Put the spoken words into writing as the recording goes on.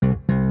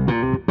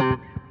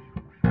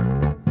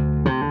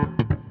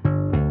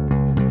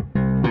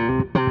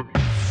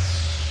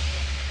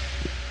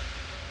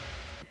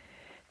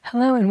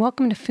Hello and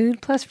welcome to Food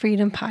Plus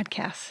Freedom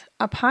Podcast,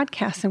 a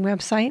podcast and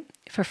website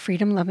for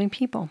freedom-loving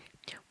people,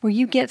 where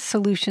you get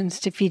solutions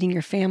to feeding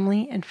your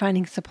family and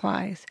finding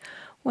supplies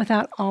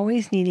without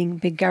always needing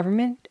big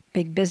government,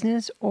 big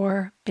business,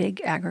 or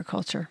big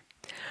agriculture.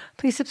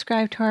 Please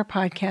subscribe to our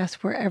podcast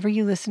wherever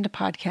you listen to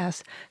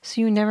podcasts so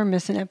you never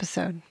miss an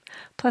episode.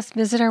 Plus,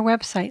 visit our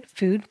website,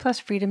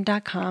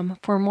 foodplusfreedom.com,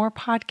 for more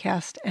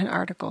podcasts and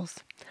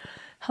articles.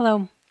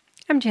 Hello.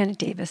 I'm Janet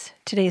Davis.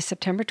 Today is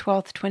September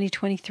 12th,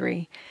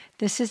 2023.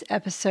 This is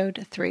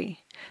episode 3,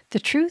 The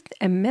Truth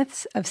and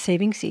Myths of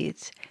Saving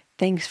Seeds.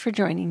 Thanks for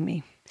joining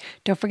me.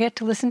 Don't forget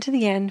to listen to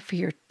the end for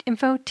your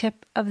info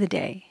tip of the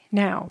day.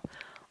 Now,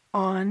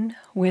 on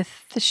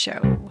with the show.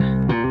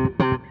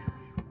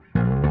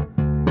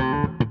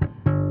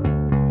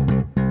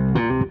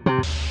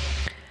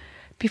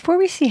 Before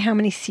we see how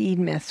many seed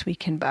myths we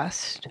can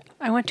bust,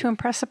 I want to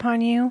impress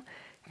upon you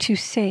to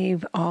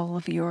save all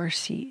of your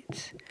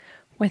seeds.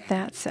 With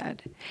that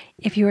said,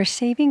 if you are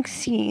saving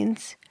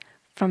seeds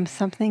from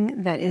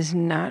something that is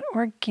not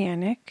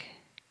organic,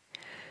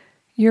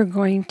 you're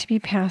going to be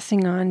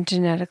passing on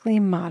genetically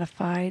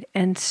modified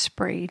and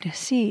sprayed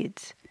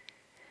seeds.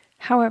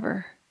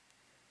 However,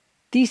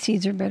 these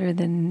seeds are better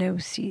than no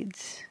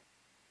seeds.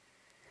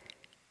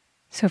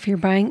 So if you're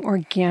buying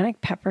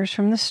organic peppers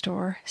from the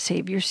store,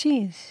 save your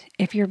seeds.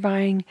 If you're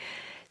buying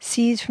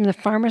seeds from the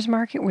farmer's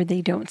market where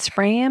they don't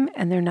spray them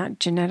and they're not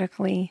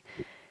genetically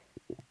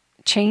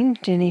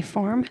changed in any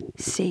form,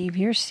 save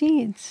your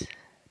seeds.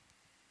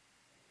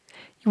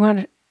 You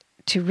want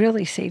to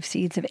really save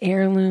seeds of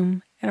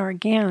heirloom and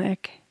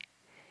organic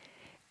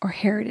or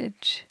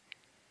heritage,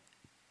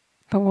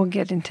 but we'll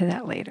get into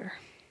that later.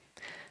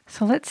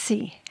 So let's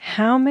see,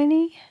 how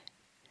many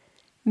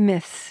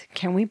myths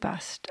can we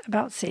bust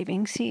about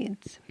saving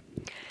seeds?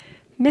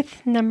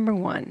 Myth number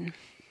 1.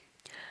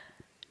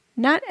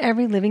 Not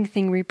every living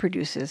thing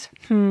reproduces.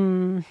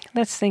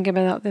 Let's think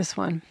about this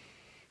one.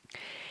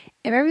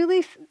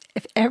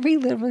 If every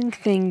living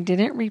thing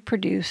didn't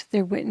reproduce,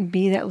 there wouldn't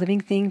be that living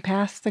thing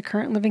past the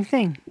current living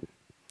thing.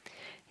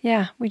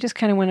 Yeah, we just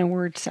kind of went a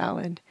word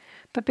salad.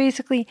 But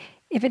basically,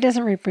 if it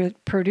doesn't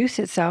reproduce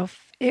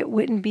itself, it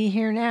wouldn't be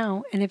here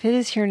now. And if it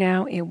is here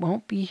now, it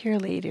won't be here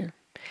later.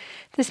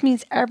 This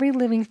means every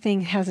living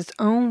thing has its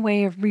own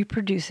way of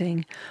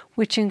reproducing,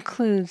 which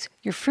includes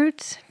your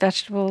fruits,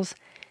 vegetables,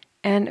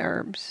 and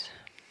herbs.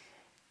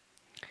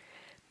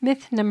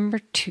 Myth number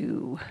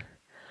 2.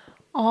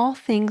 All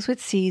things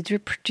with seeds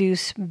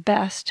reproduce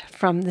best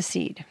from the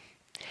seed.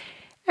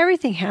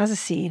 Everything has a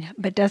seed,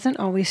 but doesn't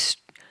always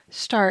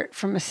start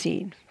from a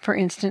seed. For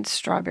instance,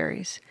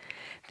 strawberries.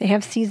 They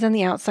have seeds on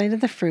the outside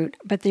of the fruit,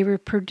 but they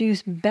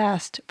reproduce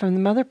best from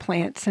the mother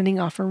plant sending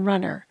off a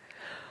runner,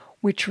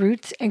 which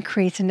roots and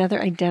creates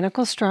another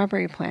identical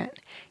strawberry plant.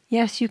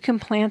 Yes, you can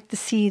plant the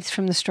seeds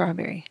from the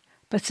strawberry,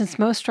 but since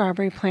most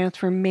strawberry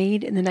plants were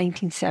made in the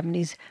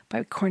 1970s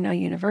by Cornell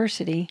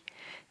University,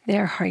 they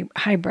are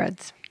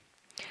hybrids.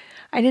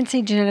 I didn't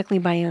say genetically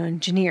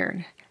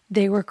bioengineered.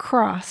 They were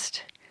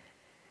crossed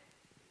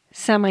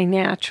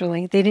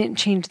semi-naturally. They didn't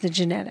change the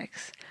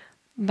genetics,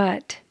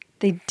 but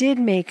they did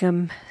make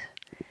them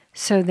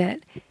so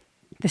that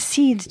the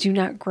seeds do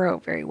not grow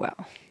very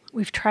well.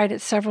 We've tried it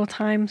several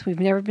times. We've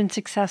never been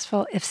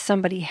successful. If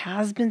somebody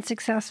has been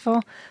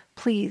successful,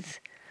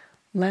 please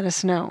let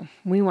us know.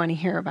 We want to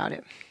hear about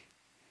it.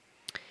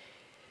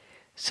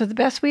 So the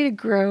best way to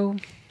grow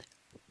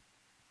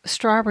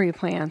strawberry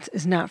plants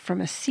is not from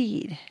a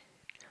seed,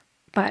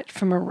 but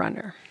from a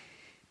runner.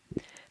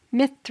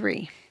 Myth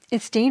 3.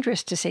 It's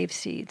dangerous to save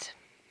seeds.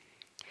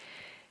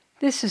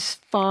 This is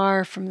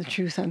far from the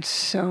truth on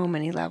so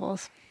many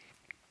levels.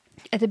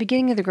 At the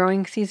beginning of the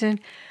growing season,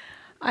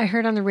 I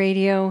heard on the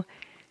radio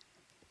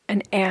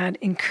an ad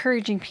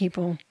encouraging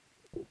people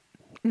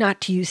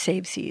not to use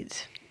saved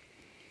seeds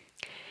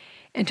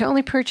and to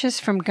only purchase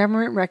from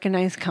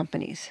government-recognized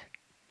companies.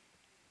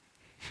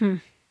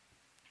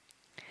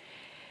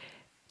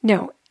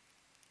 No.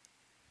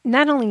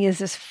 Not only is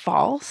this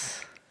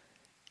false,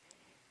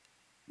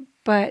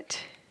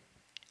 but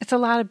it's a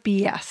lot of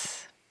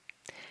BS,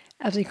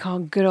 as we call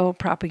good old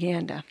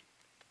propaganda.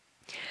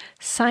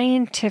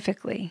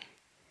 Scientifically,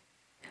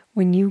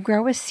 when you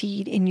grow a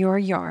seed in your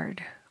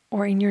yard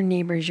or in your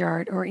neighbor's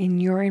yard or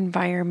in your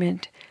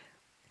environment,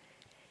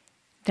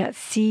 that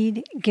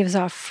seed gives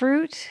off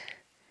fruit,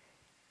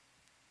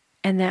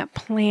 and that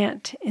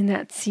plant in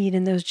that seed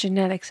and those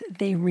genetics,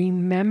 they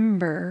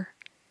remember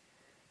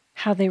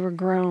how they were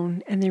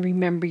grown, and they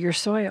remember your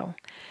soil.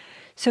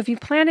 So if you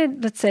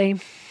planted, let's say,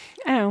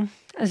 a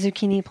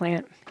zucchini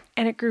plant,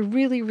 and it grew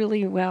really,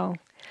 really well,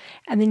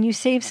 and then you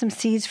saved some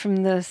seeds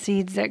from the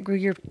seeds that grew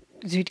your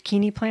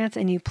zucchini plants,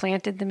 and you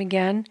planted them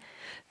again,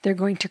 they're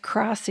going to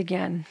cross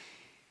again,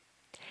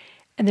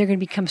 and they're going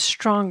to become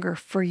stronger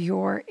for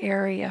your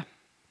area.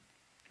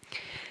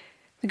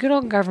 The good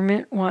old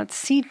government wants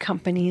seed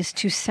companies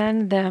to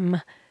send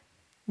them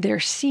their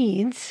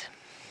seeds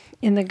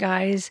in the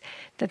guise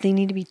that they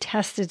need to be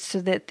tested so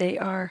that they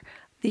are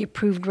the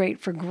approved rate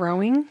for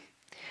growing.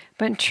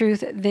 But in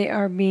truth, they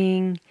are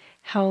being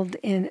held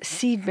in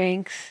seed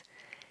banks.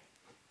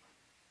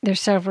 There's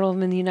several of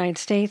them in the United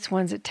States,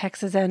 one's at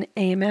Texas and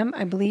A&M,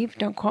 I believe.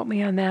 Don't quote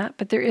me on that,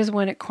 but there is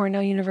one at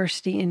Cornell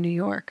University in New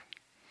York.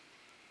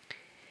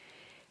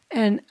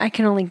 And I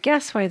can only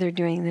guess why they're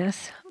doing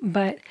this,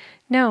 but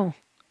no,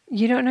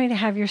 you don't need to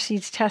have your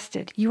seeds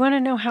tested. You want to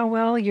know how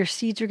well your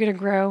seeds are going to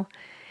grow?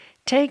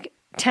 Take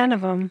 10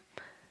 of them,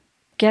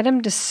 get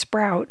them to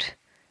sprout,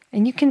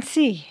 and you can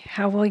see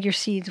how well your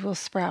seeds will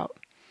sprout.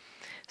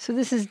 So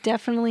this is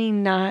definitely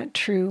not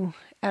true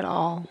at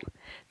all.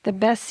 The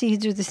best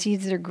seeds are the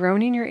seeds that are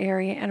grown in your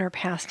area and are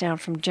passed down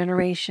from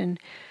generation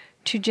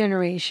to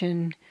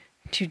generation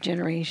to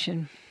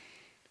generation.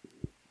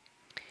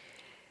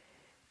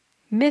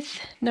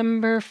 Myth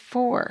number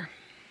 4.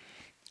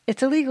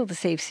 It's illegal to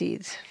save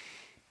seeds.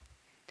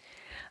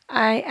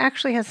 I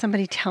actually had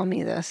somebody tell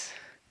me this,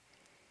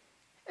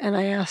 and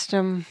I asked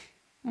them,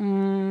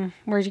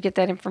 where'd you get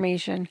that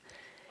information?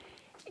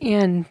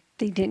 And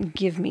they didn't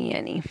give me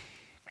any.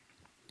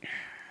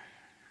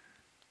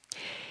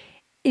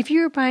 If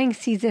you're buying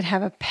seeds that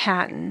have a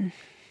patent,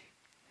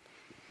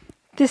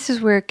 this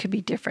is where it could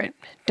be different.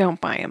 Don't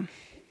buy them.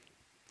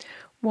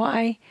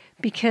 Why?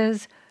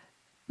 Because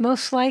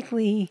most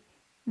likely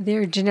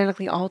they're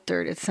genetically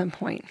altered at some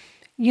point.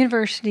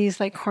 Universities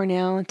like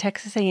Cornell and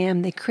Texas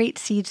A&M, they create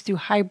seeds through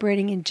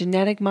hybriding and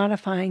genetic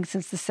modifying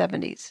since the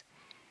 70s.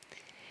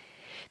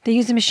 They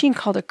use a machine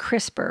called a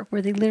CRISPR,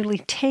 where they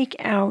literally take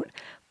out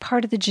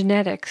part of the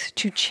genetics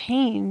to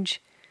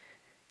change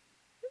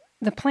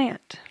the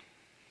plant.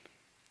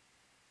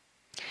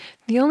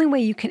 The only way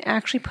you can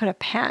actually put a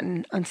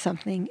patent on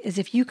something is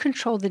if you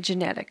control the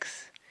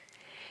genetics.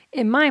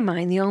 In my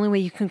mind, the only way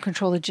you can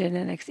control the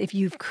genetics if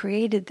you've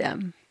created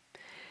them.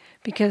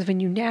 Because when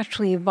you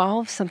naturally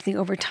evolve something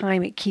over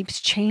time, it keeps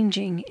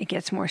changing. It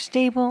gets more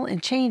stable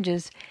and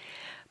changes.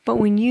 But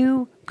when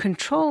you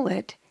control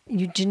it, and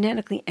you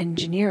genetically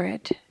engineer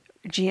it,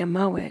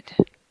 GMO it,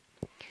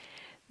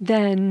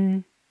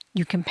 then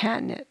you can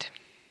patent it.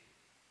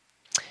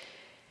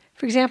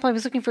 For example, I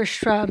was looking for a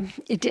shrub.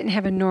 It didn't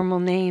have a normal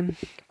name,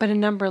 but a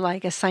number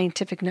like a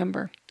scientific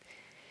number.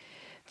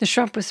 The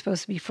shrub was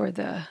supposed to be for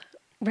the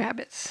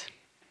rabbits.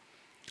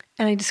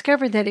 And I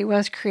discovered that it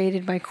was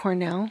created by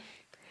Cornell,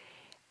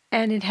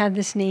 and it had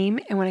this name.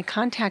 And when I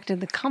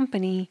contacted the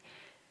company,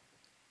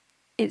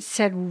 it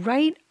said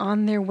right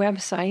on their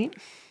website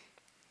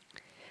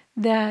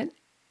that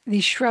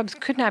these shrubs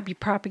could not be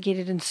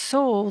propagated and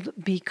sold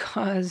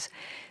because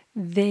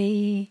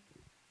they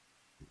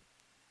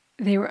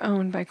were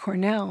owned by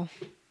Cornell,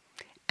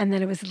 and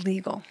that it was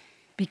legal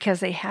because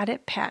they had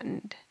it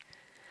patented.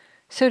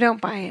 So don't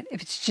buy it.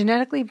 If it's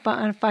genetically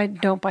modified,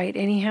 don't buy it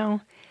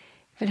anyhow.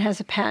 If it has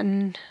a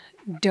patent,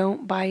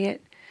 don't buy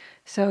it.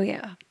 So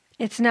yeah,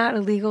 it's not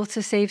illegal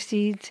to save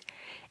seeds.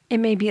 It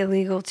may be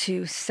illegal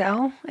to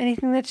sell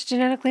anything that's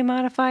genetically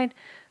modified,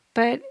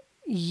 but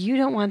you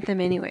don't want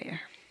them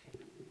anywhere.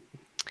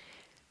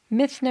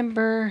 Myth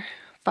number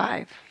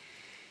 5.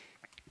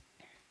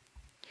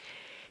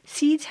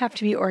 Seeds have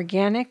to be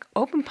organic,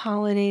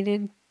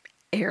 open-pollinated,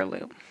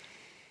 heirloom.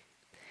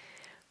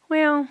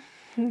 Well,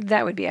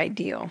 that would be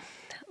ideal.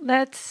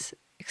 Let's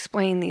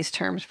explain these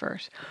terms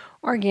first.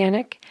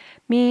 Organic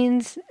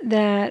means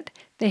that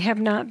they have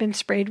not been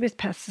sprayed with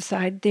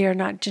pesticide. They are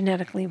not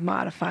genetically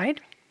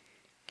modified.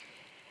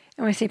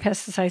 And when I say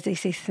pesticides, they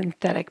say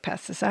synthetic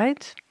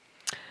pesticides.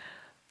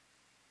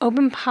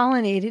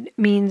 Open-pollinated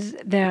means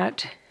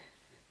that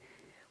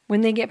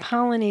when they get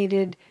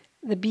pollinated,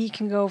 the bee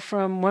can go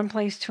from one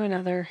place to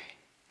another,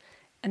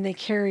 and they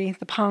carry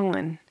the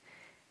pollen,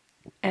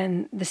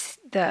 and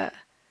the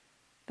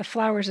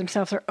flowers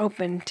themselves are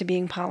open to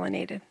being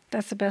pollinated.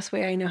 That's the best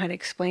way I know how to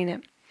explain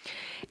it.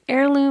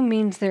 Heirloom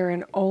means they're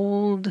an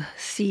old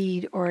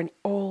seed or an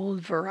old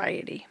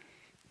variety.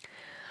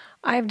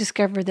 I've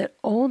discovered that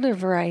older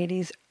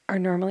varieties are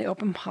normally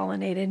open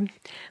pollinated,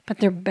 but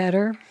they're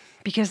better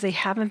because they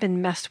haven't been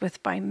messed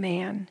with by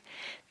man.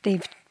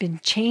 They've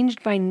been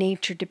changed by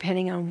nature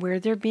depending on where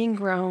they're being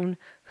grown,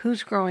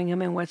 who's growing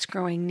them, and what's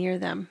growing near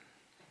them.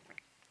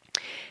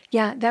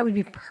 Yeah, that would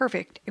be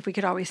perfect if we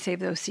could always save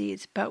those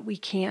seeds, but we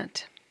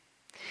can't.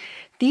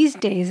 These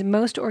days,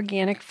 most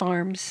organic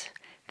farms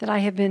that I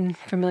have been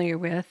familiar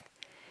with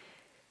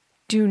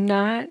do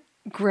not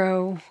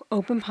grow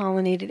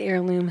open-pollinated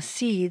heirloom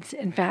seeds.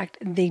 In fact,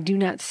 they do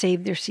not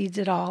save their seeds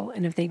at all,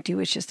 and if they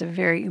do, it's just a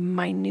very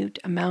minute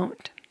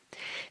amount.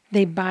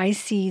 They buy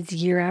seeds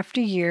year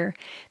after year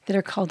that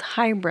are called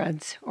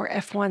hybrids or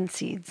F1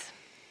 seeds.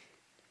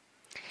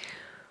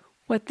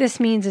 What this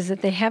means is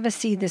that they have a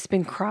seed that's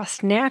been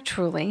crossed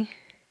naturally,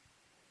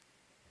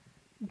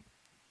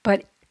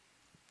 but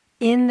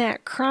in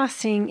that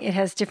crossing, it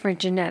has different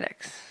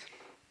genetics,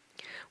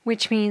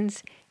 which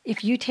means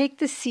if you take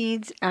the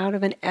seeds out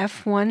of an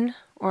F1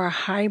 or a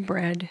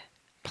hybrid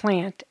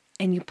plant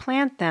and you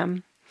plant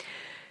them,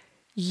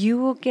 you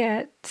will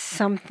get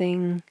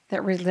something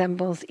that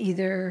resembles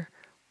either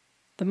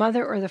the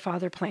mother or the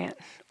father plant,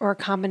 or a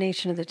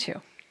combination of the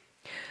two.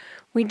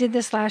 We did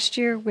this last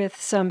year with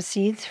some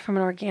seeds from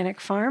an organic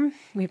farm.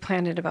 We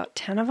planted about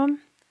 10 of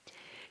them.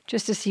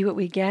 just to see what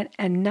we get,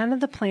 and none of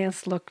the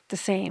plants looked the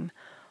same.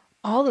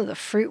 All of the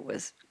fruit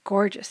was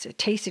gorgeous. It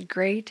tasted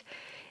great.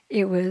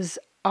 It was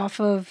off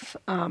of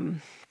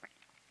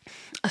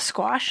a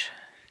squash.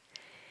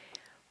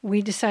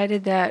 We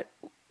decided that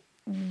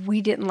we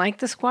didn't like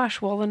the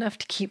squash well enough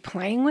to keep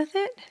playing with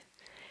it,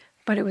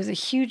 but it was a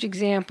huge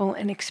example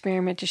and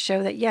experiment to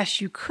show that,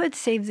 yes, you could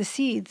save the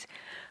seeds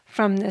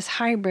from this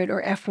hybrid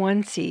or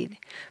F1 seed,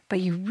 but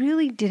you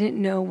really didn't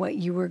know what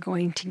you were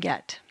going to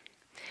get.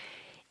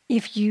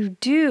 If you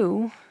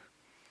do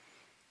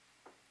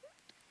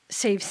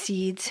save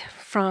seeds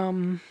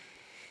from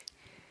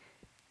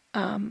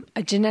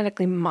a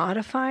genetically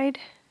modified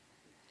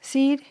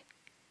seed,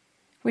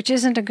 which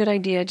isn't a good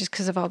idea just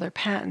because of all their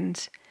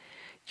patents,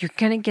 you're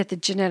going to get the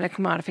genetic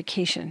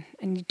modification,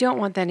 and you don't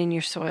want that in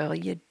your soil.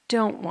 You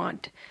don't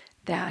want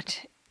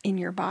that in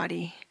your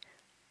body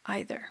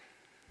either.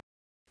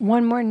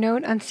 One more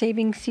note on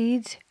saving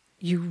seeds.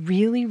 You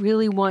really,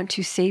 really want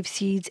to save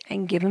seeds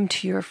and give them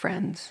to your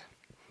friends.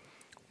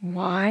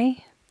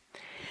 Why?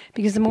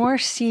 Because the more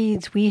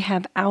seeds we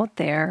have out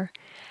there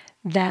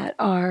that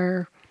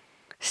are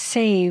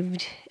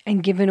saved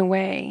and given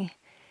away,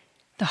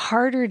 the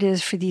harder it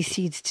is for these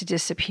seeds to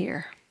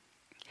disappear.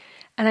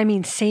 And I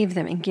mean save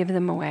them and give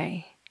them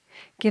away.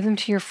 Give them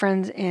to your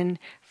friends in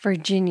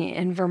Virginia,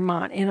 in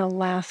Vermont, in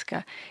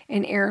Alaska,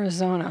 in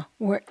Arizona,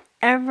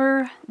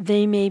 wherever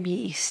they may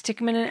be. Stick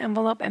them in an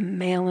envelope and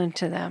mail them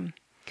to them.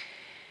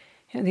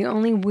 The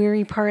only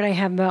weary part I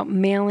have about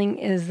mailing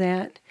is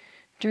that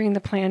during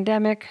the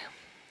pandemic,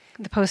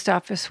 the post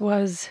office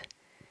was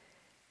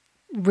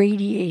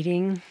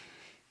radiating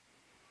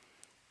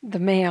the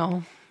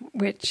mail,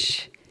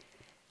 which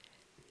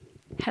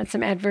had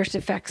some adverse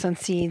effects on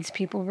seeds.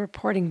 People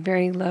reporting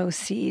very low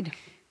seed.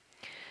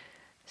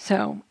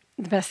 So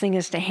the best thing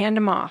is to hand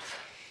them off.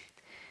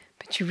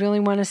 But you really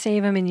want to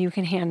save them, and you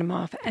can hand them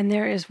off. And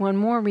there is one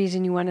more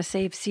reason you want to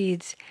save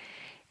seeds.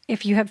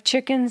 If you have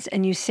chickens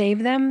and you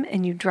save them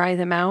and you dry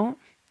them out,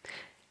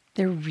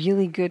 they're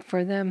really good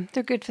for them.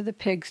 They're good for the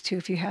pigs too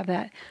if you have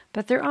that.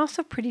 But they're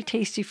also pretty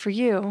tasty for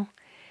you.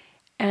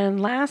 And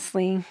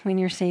lastly, when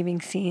you're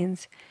saving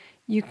seeds,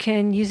 you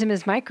can use them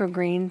as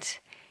microgreens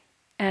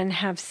and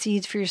have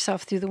seeds for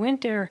yourself through the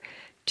winter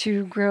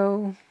to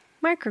grow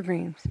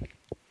microgreens.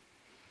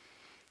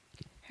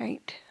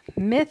 Right.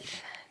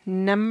 Myth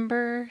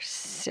number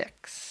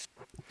 6.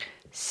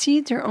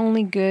 Seeds are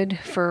only good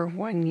for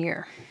 1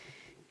 year.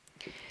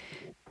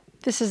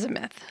 This is a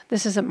myth.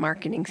 This is a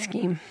marketing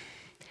scheme.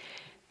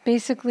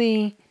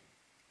 Basically,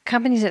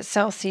 companies that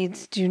sell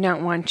seeds do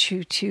not want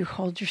you to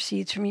hold your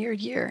seeds from year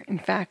to year. In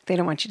fact, they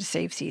don't want you to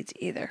save seeds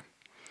either.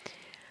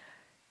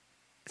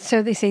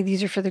 So they say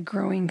these are for the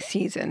growing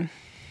season.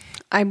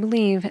 I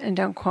believe, and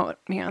don't quote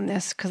me on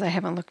this because I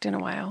haven't looked in a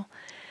while,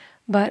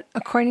 but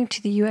according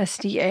to the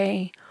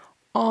USDA,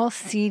 all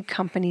seed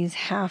companies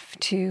have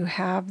to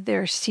have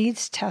their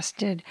seeds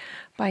tested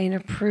by an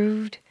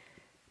approved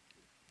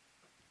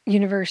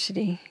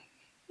university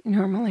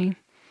normally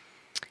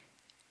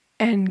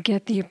and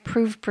get the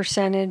approved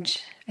percentage.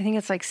 I think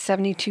it's like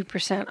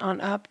 72%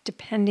 on up,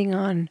 depending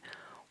on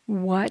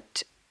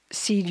what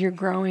seed you're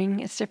growing.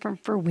 It's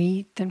different for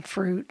wheat than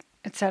fruit,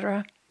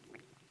 etc.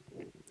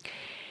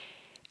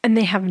 And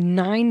they have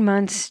 9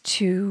 months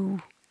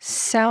to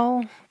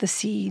sell the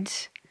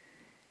seeds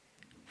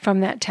from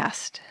that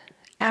test.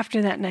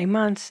 After that 9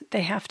 months,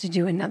 they have to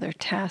do another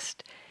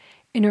test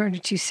in order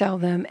to sell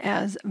them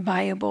as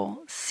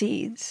viable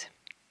seeds.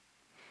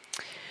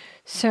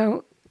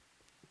 So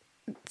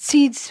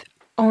seeds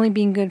only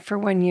being good for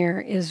 1 year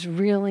is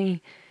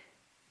really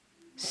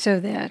so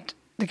that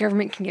the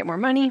government can get more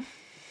money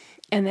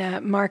and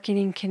that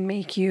marketing can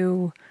make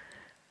you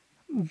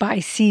buy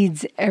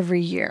seeds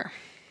every year.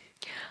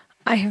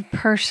 I have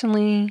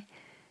personally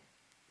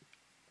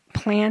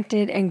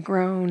planted and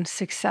grown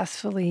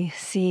successfully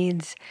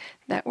seeds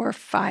that were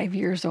 5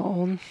 years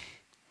old.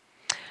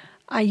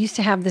 I used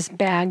to have this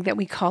bag that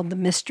we called the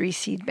mystery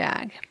seed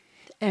bag,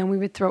 and we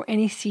would throw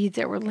any seeds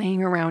that were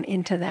laying around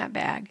into that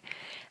bag,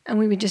 and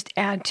we would just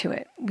add to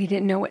it. We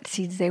didn't know what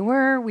seeds they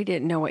were, we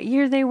didn't know what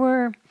year they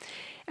were,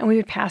 and we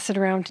would pass it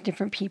around to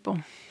different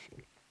people.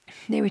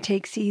 They would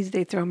take seeds,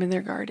 they'd throw them in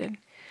their garden.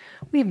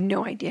 We have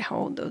no idea how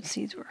old those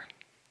seeds were.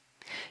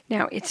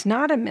 Now, it's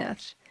not a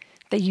myth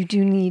that you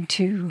do need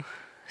to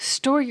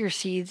store your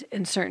seeds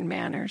in certain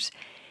manners,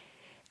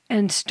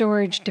 and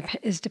storage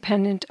is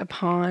dependent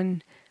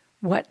upon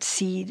what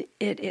seed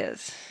it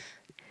is.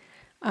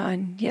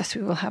 And yes,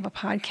 we will have a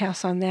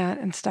podcast on that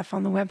and stuff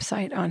on the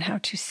website on how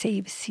to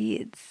save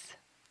seeds.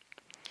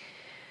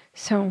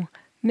 So,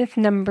 myth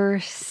number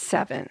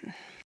 7.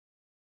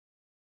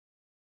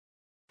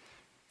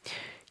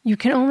 You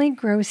can only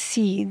grow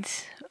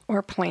seeds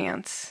or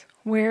plants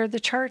where the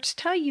charts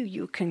tell you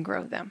you can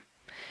grow them.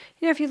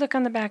 You know, if you look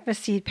on the back of a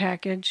seed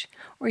package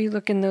or you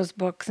look in those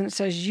books and it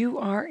says you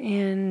are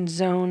in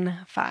zone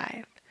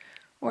 5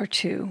 or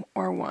 2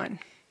 or 1.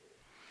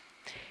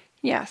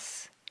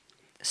 Yes,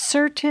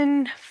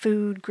 certain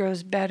food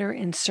grows better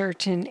in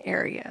certain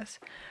areas.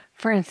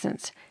 For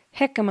instance,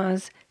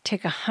 jicamas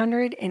take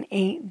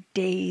 108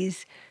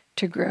 days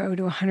to grow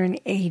to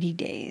 180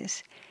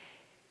 days.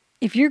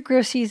 If your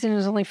grow season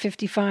is only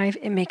 55,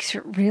 it makes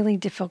it really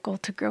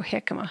difficult to grow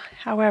jicama.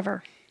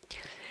 However,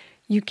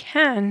 you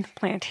can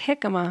plant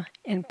jicama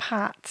in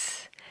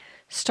pots.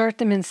 Start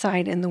them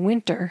inside in the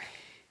winter,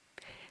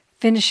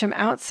 finish them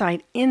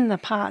outside in the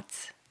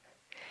pots,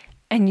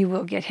 and you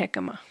will get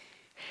jicama.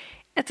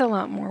 It's a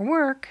lot more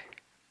work,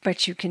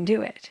 but you can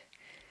do it.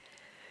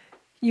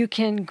 You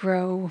can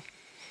grow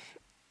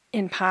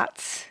in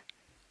pots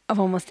of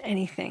almost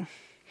anything.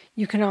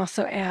 You can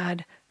also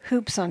add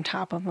hoops on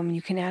top of them.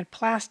 You can add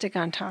plastic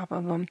on top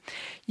of them.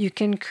 You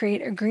can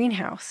create a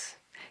greenhouse.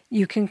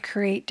 You can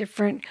create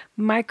different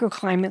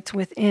microclimates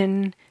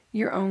within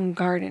your own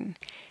garden.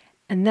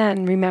 And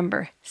then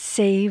remember,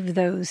 save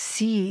those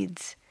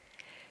seeds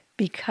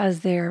because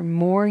they're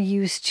more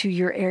used to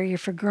your area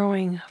for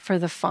growing for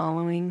the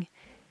following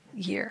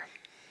year.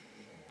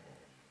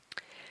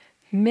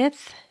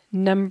 Myth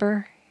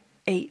number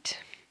 8.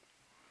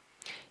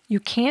 You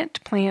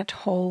can't plant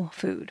whole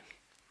food.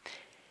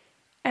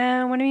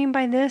 And what I mean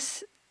by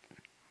this,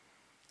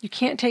 you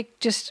can't take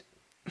just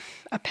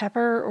a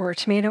pepper or a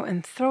tomato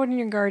and throw it in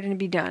your garden and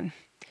be done.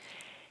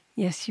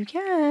 Yes, you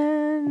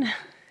can.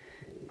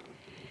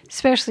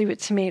 Especially with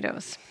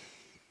tomatoes.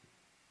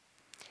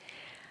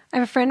 I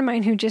have a friend of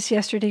mine who just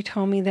yesterday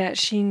told me that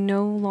she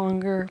no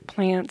longer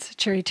plants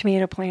cherry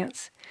tomato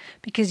plants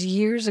because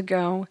years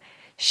ago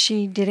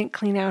she didn't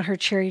clean out her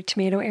cherry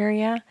tomato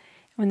area.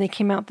 When they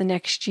came out the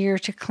next year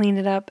to clean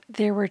it up,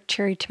 there were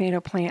cherry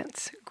tomato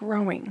plants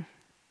growing.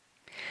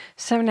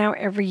 So now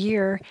every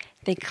year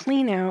they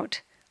clean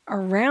out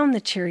around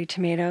the cherry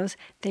tomatoes.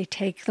 They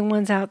take the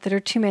ones out that are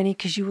too many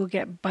because you will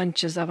get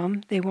bunches of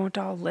them. They won't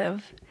all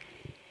live.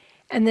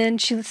 And then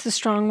she lets the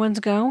strong ones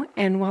go,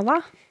 and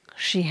voila,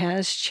 she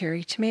has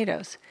cherry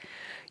tomatoes.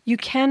 You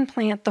can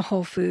plant the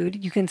whole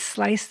food. You can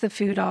slice the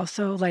food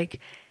also, like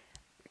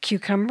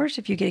cucumbers.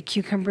 If you get a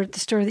cucumber at the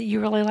store that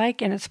you really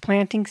like and it's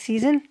planting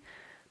season,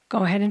 go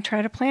ahead and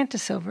try to plant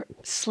a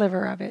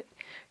sliver of it.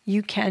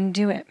 You can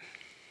do it.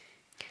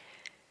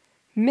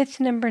 Myth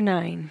number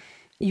 9.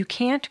 You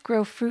can't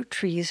grow fruit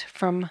trees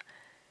from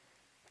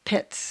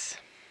pits.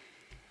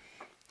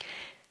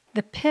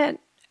 The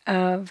pit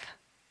of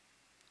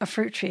a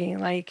fruit tree,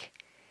 like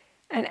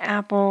an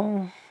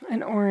apple,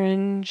 an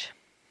orange,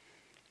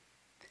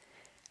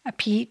 a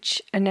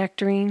peach, a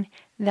nectarine,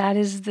 that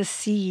is the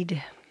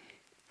seed.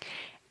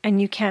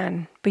 And you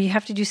can, but you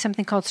have to do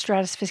something called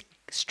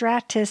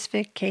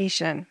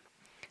stratification.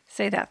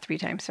 Say that 3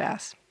 times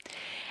fast.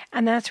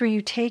 And that's where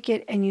you take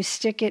it and you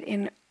stick it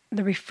in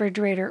the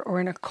refrigerator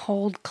or in a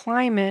cold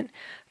climate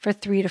for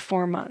 3 to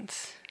 4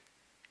 months.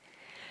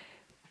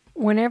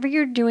 Whenever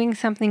you're doing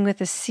something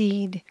with a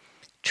seed,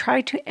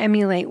 try to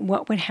emulate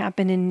what would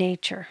happen in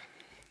nature.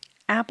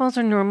 Apples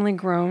are normally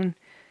grown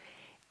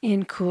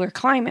in cooler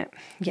climate.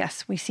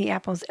 Yes, we see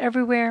apples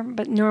everywhere,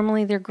 but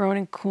normally they're grown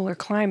in cooler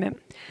climate,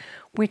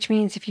 which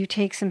means if you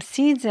take some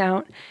seeds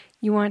out,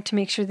 you want to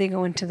make sure they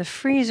go into the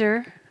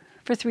freezer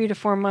for 3 to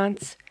 4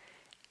 months,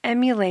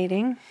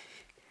 emulating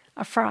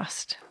a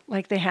frost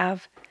like they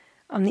have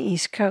on the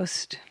East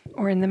Coast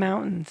or in the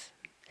mountains.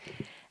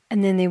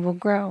 And then they will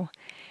grow.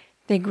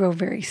 They grow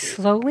very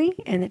slowly,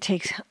 and it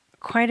takes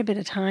quite a bit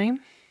of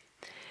time,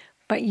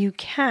 but you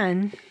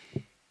can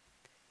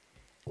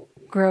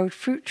grow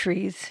fruit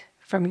trees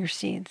from your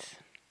seeds.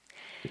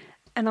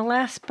 And the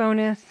last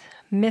bonus,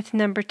 myth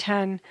number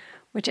 10,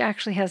 which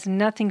actually has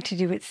nothing to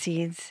do with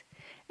seeds.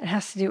 It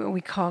has to do with what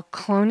we call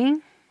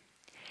cloning.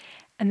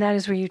 And that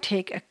is where you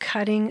take a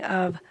cutting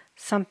of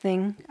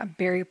something, a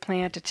berry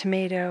plant, a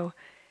tomato,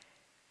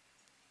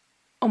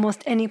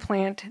 almost any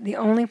plant. The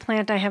only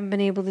plant I haven't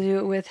been able to do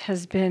it with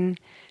has been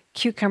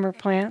cucumber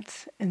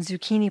plants and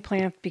zucchini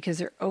plants because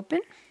they're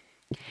open.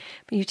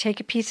 But you take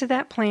a piece of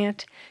that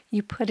plant,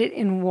 you put it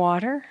in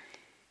water.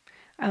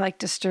 I like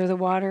to stir the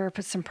water or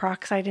put some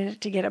peroxide in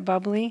it to get it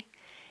bubbly,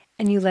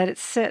 and you let it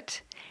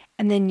sit.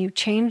 And then you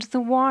change the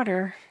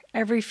water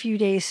every few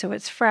days so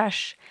it's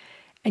fresh,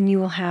 and you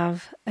will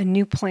have a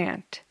new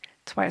plant.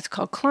 That's why it's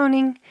called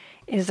cloning.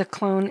 It is a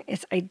clone.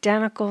 It's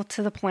identical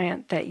to the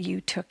plant that you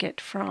took it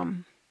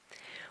from.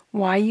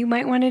 Why you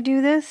might want to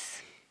do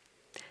this?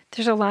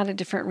 There's a lot of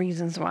different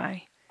reasons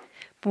why.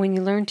 But when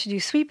you learn to do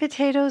sweet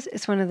potatoes,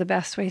 it's one of the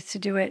best ways to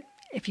do it.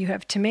 If you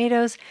have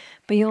tomatoes,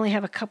 but you only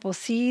have a couple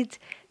seeds,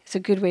 it's a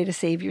good way to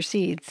save your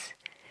seeds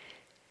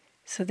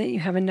so that you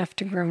have enough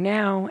to grow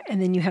now,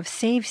 and then you have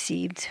saved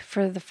seeds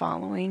for the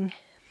following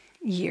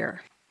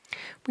year.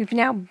 We've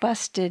now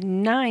busted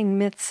 9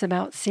 myths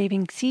about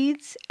saving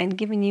seeds and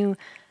given you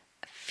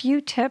a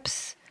few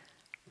tips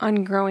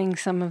on growing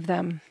some of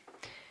them.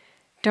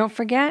 Don't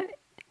forget,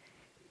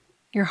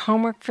 your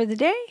homework for the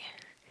day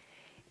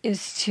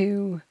is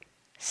to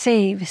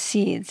save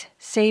seeds.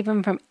 Save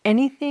them from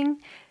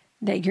anything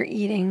that you're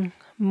eating.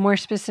 More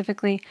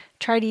specifically,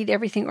 try to eat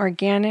everything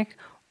organic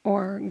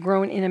or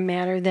grown in a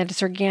manner that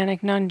is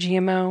organic,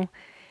 non-GMO,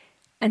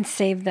 and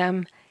save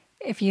them.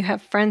 If you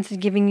have friends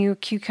giving you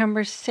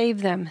cucumbers,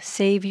 save them.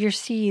 Save your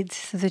seeds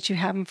so that you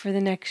have them for the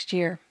next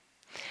year.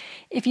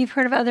 If you've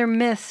heard of other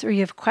myths or you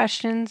have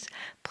questions,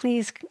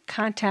 please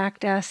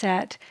contact us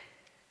at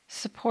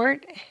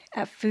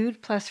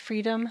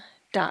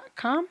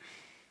support@foodplusfreedom.com.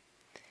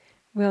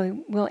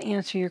 We'll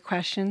answer your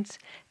questions.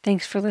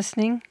 Thanks for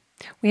listening.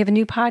 We have a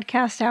new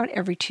podcast out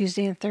every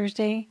Tuesday and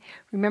Thursday.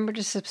 Remember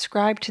to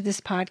subscribe to this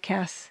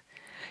podcast.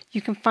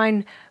 You can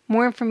find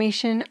more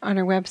information on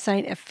our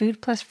website at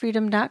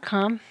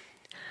foodplusfreedom.com,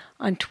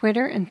 on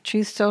Twitter and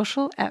Truth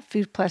Social at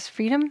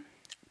foodplusfreedom,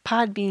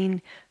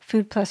 Podbean,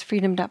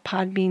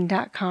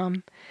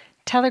 foodplusfreedom.podbean.com,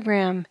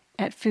 Telegram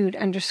at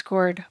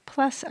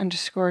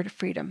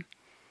food_plus_freedom.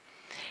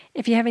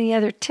 If you have any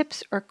other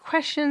tips or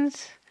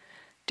questions,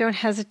 don't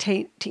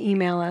hesitate to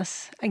email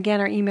us. Again,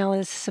 our email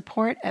is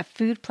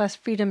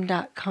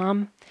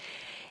support@foodplusfreedom.com.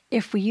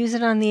 If we use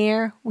it on the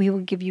air, we will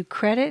give you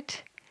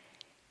credit.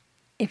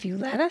 If you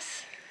let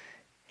us,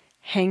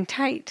 hang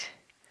tight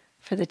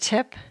for the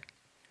tip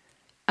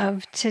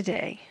of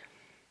today.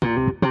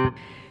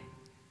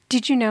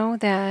 Did you know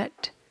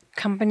that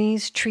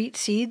companies treat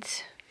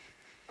seeds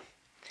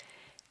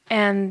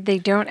and they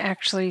don't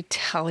actually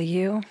tell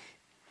you?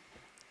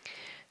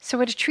 So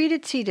what a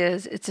treated seed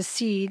is, it's a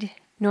seed,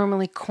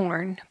 normally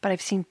corn, but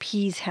I've seen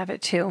peas have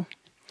it too,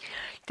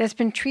 that's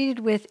been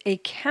treated with a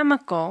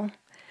chemical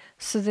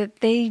so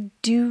that they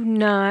do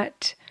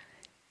not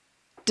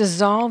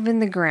dissolve in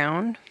the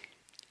ground,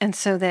 and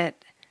so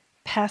that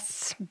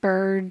pests,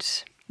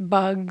 birds,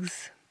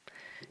 bugs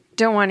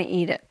don't want to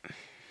eat it.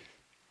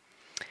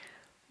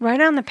 Right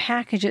on the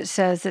package it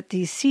says that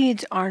these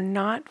seeds are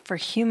not for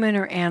human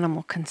or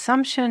animal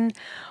consumption.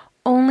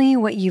 Only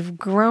what you've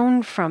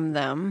grown from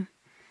them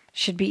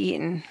should be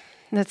eaten.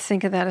 Let's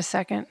think of that a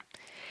second.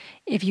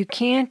 If you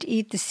can't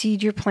eat the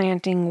seed you're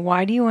planting,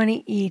 why do you want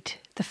to eat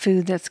the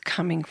food that's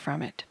coming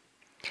from it?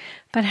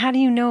 But how do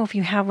you know if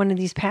you have one of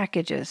these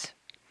packages?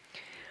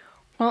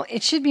 Well,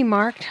 it should be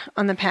marked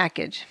on the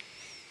package.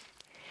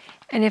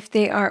 And if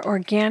they are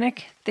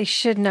organic, they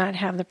should not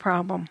have the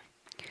problem.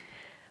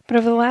 But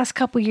over the last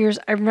couple years,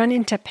 I've run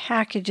into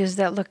packages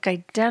that look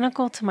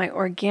identical to my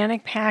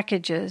organic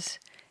packages,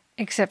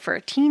 except for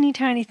a teeny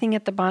tiny thing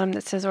at the bottom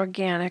that says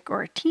organic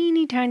or a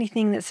teeny tiny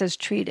thing that says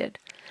treated.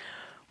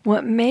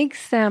 What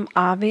makes them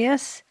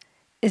obvious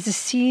is the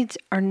seeds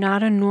are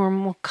not a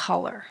normal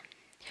color.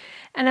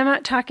 And I'm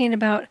not talking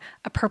about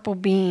a purple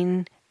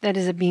bean that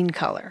is a bean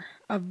color,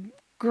 of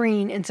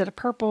green instead of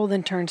purple,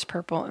 then turns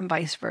purple, and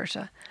vice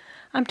versa.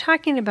 I'm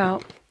talking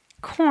about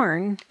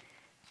corn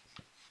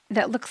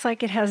that looks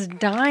like it has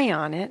dye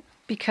on it,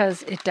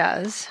 because it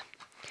does,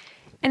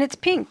 and it's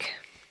pink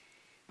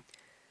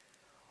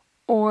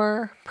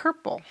or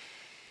purple,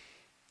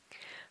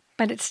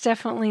 but it's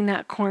definitely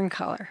not corn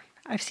color.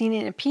 I've seen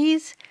it in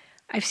peas,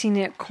 I've seen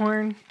it in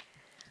corn.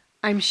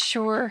 I'm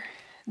sure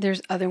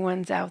there's other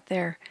ones out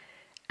there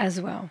as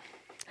well.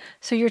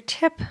 So your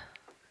tip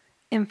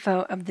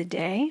info of the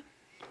day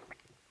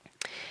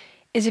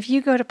is, if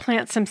you go to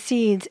plant some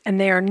seeds and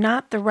they are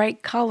not the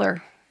right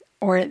color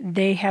or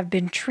they have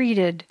been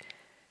treated,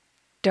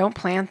 don't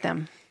plant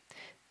them.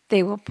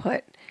 They will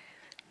put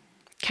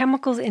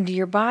chemicals into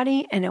your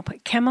body, and they'll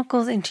put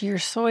chemicals into your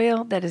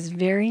soil that is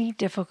very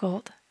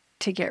difficult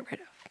to get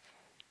rid of.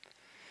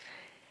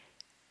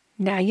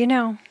 Now you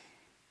know.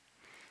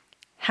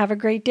 Have a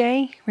great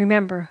day.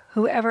 Remember,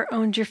 whoever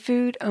owns your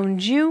food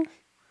owns you.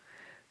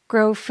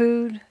 Grow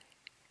food,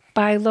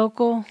 buy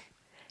local,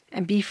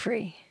 and be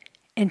free.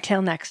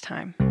 Until next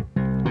time.